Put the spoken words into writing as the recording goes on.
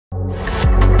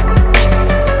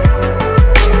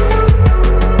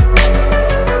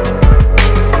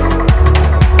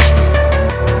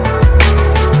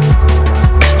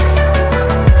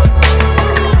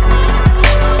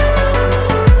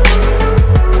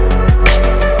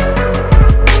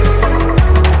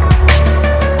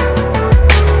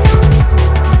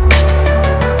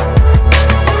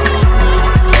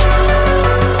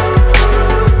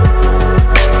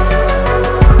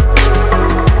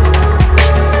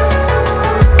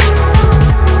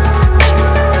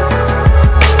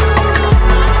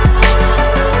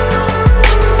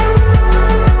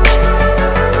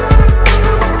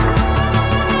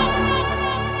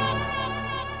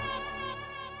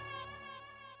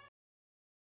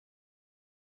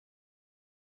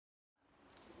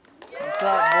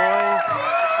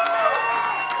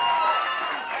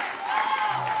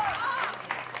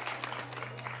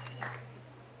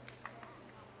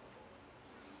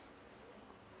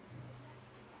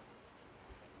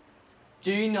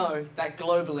Do you know that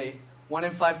globally, 1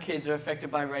 in 5 kids are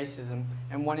affected by racism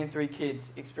and 1 in 3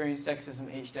 kids experience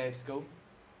sexism each day at school?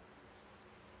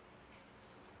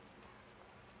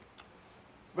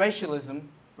 Racialism,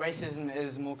 racism it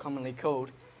is more commonly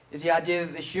called, is the idea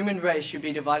that the human race should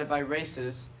be divided by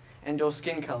races and/or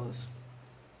skin colours.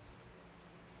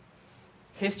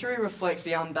 History reflects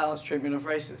the unbalanced treatment of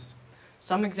races.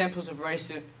 Some examples of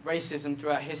racism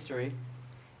throughout history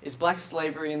is black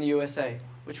slavery in the USA,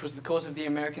 which was the cause of the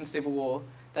American Civil War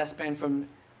that spanned from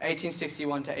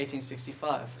 1861 to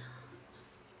 1865.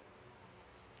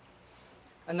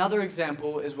 Another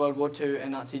example is World War II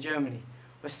and Nazi Germany,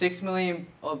 where 6 million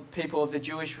people of the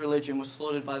Jewish religion were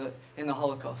slaughtered in the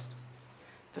Holocaust.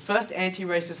 The first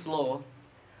anti-racist law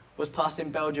was passed in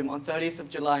Belgium on 30th of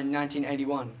July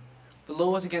 1981. The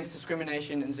law was against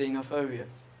discrimination and xenophobia.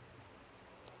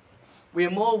 We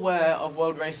are more aware of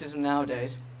world racism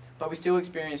nowadays, but we still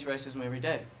experience racism every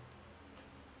day.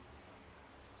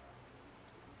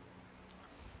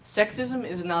 Sexism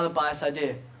is another biased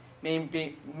idea,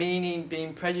 meaning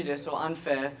being prejudiced or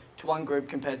unfair to one group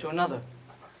compared to another.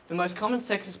 The most common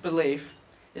sexist belief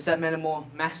is that men are more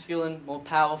masculine, more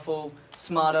powerful,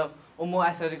 smarter, or more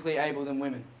athletically able than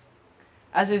women.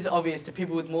 As is obvious to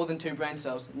people with more than 2 brain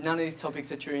cells, none of these topics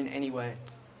are true in any way.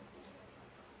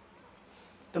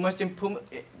 The most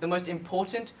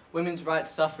important women's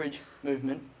rights suffrage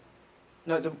movement,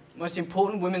 the most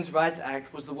important women's rights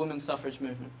act was the women's suffrage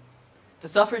movement. The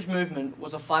suffrage movement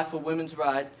was a fight for women's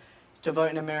right to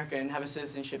vote in America and have a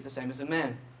citizenship the same as a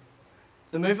man.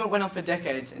 The movement went on for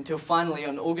decades until finally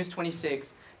on August 26,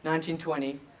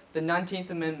 1920, the 19th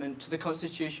Amendment to the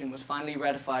Constitution was finally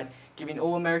ratified, giving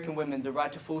all American women the right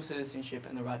to full citizenship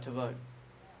and the right to vote.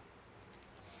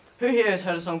 Who here has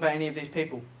heard a song by any of these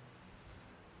people?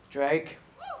 Drake,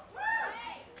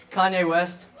 Kanye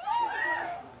West,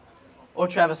 or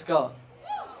Travis Scott?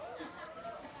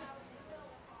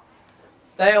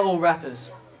 They are all rappers.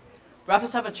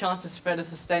 Rappers have a chance to spread a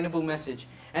sustainable message,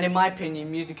 and in my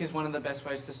opinion, music is one of the best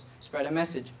ways to spread a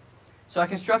message. So I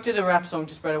constructed a rap song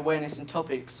to spread awareness in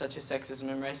topics such as sexism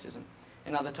and racism,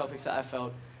 and other topics that I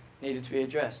felt needed to be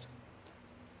addressed.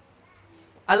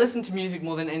 I listen to music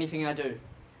more than anything I do.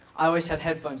 I always had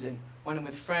headphones in, when I'm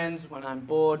with friends, when I'm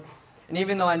bored, and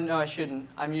even though I know I shouldn't,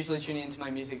 I'm usually tuning into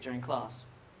my music during class.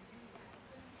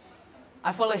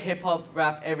 I follow hip-hop,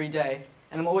 rap every day,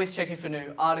 and I'm always checking for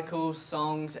new articles,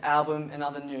 songs, album, and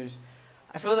other news.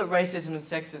 I feel that racism and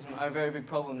sexism are a very big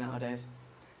problem nowadays,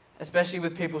 especially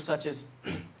with people such as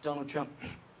Donald Trump.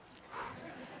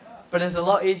 But it's a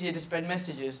lot easier to spread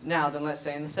messages now than, let's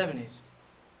say, in the 70s.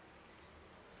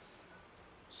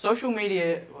 Social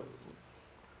media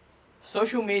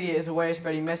is a way of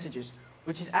spreading messages,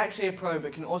 which is actually a pro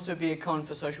but can also be a con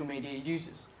for social media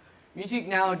users. Music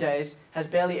nowadays has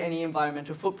barely any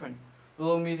environmental footprint, with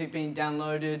all music being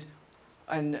downloaded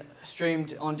and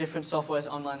streamed on different softwares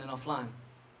online and offline.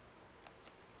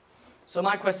 So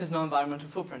my quest is no environmental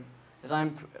footprint, as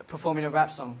I'm performing a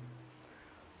rap song.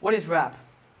 What is rap?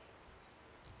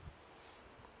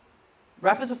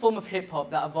 Rap is a form of hip-hop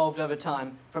that evolved over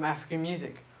time from African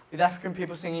music, with African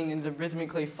people singing in the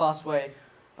rhythmically fast way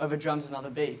over drums and other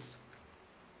beats.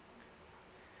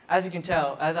 As you can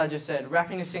tell, as I just said,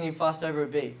 rapping is singing fast over a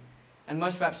beat, and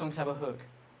most rap songs have a hook.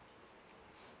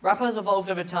 Rap has evolved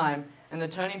over time, and the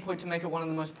turning point to make it one of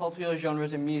the most popular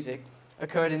genres in music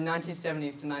occurred in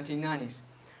 1970s to 1990s.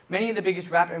 Many of the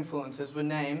biggest rap influencers were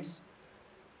names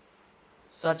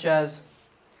such as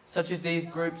these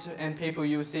groups and people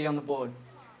you will see on the board.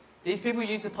 These people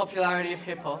use the popularity of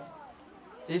hip-hop.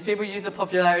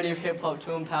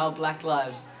 To empower black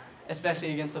lives,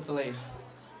 especially against the police.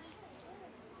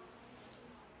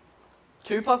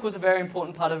 Tupac was a very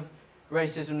important part of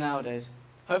racism nowadays.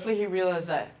 Hopefully he realized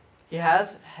that he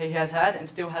has had and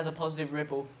still has a positive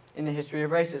ripple in the history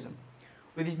of racism.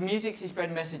 With his music, he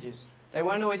spread messages. They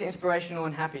weren't always inspirational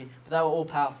and happy, but they were all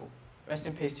powerful. Rest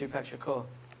in peace, Tupac Shakur.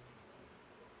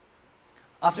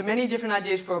 After many different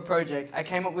ideas for a project, I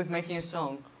came up with making a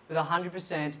song with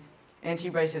 100%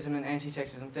 anti-racism and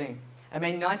anti-sexism theme. I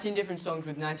made 19 different songs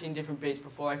with 19 different beats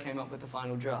before I came up with the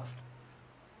final draft.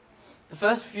 The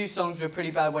first few songs were a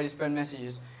pretty bad way to spread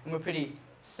messages, and were pretty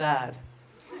sad.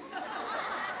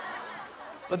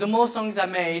 But the more songs I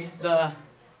made, the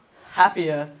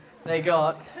happier they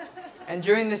got. And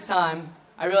during this time,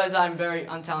 I realized I'm very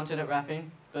untalented at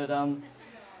rapping, but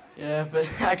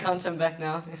I can't turn back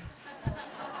now.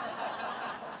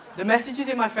 The messages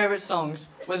in my favorite songs,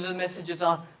 whether the messages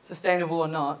are sustainable or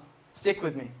not, stick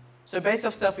with me. So based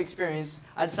off self-experience,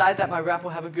 I decided that my rap will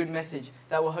have a good message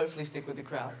that will hopefully stick with the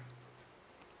crowd.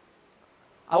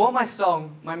 I want my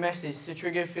song, my message, to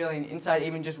trigger a feeling inside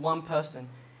even just one person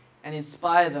and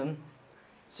inspire them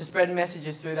to spread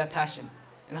messages through their passion.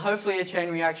 And hopefully a chain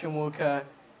reaction will occur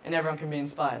and everyone can be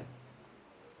inspired.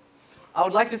 I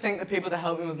would like to thank the people that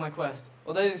helped me with my quest.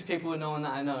 Although these people are no one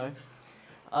that I know.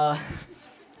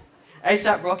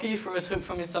 A$AP Rocky for his hook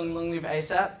from his song Long Live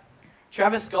A$AP.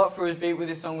 Travis Scott for his beat with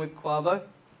his song with Quavo.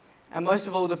 And most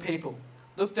of all, the people.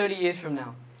 Look 30 years from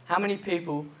now. How many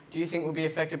people do you think will be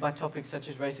affected by topics such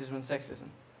as racism and sexism?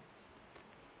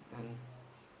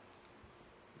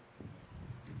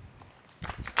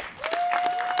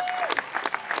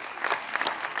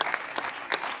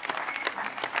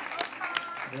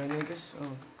 Do I need this? Oh.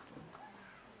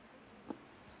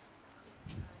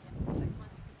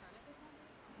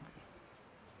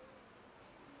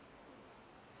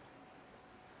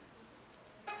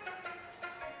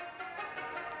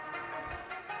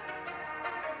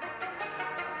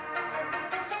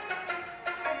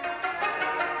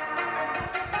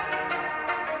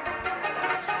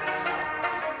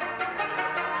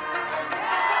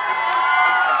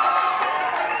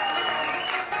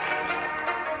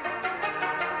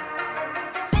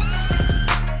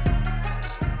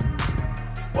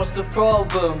 What's the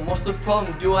problem? What's the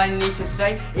problem? Do I need to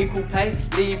say equal pay?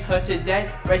 Leave her today.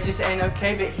 Racist ain't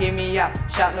okay, but hear me out.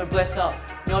 Shout no bless up.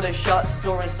 Not a shut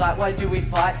store in sight. Why do we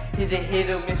fight? Here's a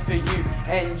hit or miss for you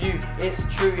and you. It's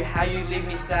true how you leave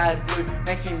me sad blue.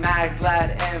 Makes me mad,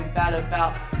 glad and bad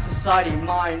about society.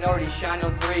 Minority shine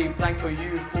on 3. Blank for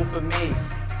you, fool for me.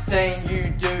 Saying you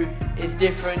do is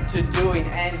different to doing,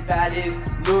 and bad is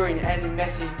luring, and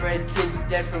message bred kids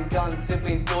dead from guns,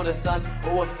 siblings, daughter, sons,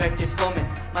 all affected from it.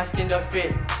 My skin don't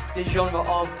fit the genre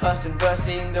of person,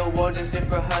 versing the world as if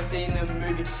rehearsing the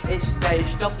movie. Each stage,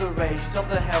 stop the rage,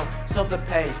 stop the hell, stop the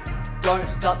page. Don't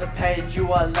start the page,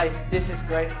 you are late. This is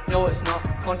great, no it's not,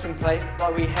 contemplate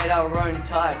while we head our own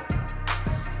tide.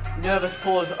 Nervous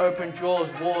pause, open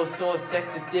drawers, wars, swords,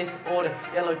 sexist disorder,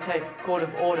 yellow tape, court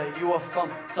of order. You are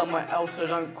from somewhere else, so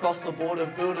don't cross the border.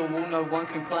 Build a wall no one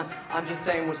can climb. I'm just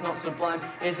saying what's not sublime.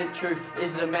 Is it true?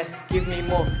 Is it a mess? Give me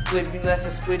more. Flip me less, a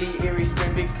splitty, eerie,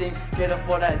 scream, big steam. Get off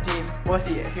what I deem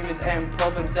worthy. Humans and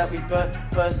problems that we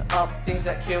burst up. Things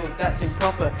that kill, that's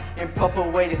improper. Improper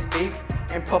way to speak.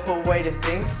 Improper way to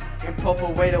think.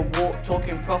 Improper way to walk,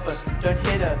 talking proper. Don't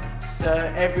hit her.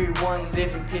 Sir, everyone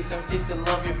live in peace, don't cease to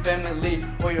love your family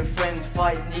or your friends.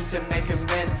 Fight, need to make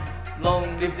amends. Long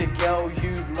live the girl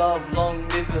you love, long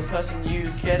live the person you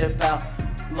cared about.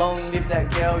 Long live that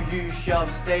girl you shove,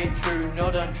 stay true,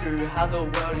 not untrue. How the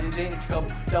world is in trouble,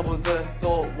 double the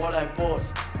thought what I bought.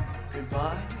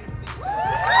 Goodbye.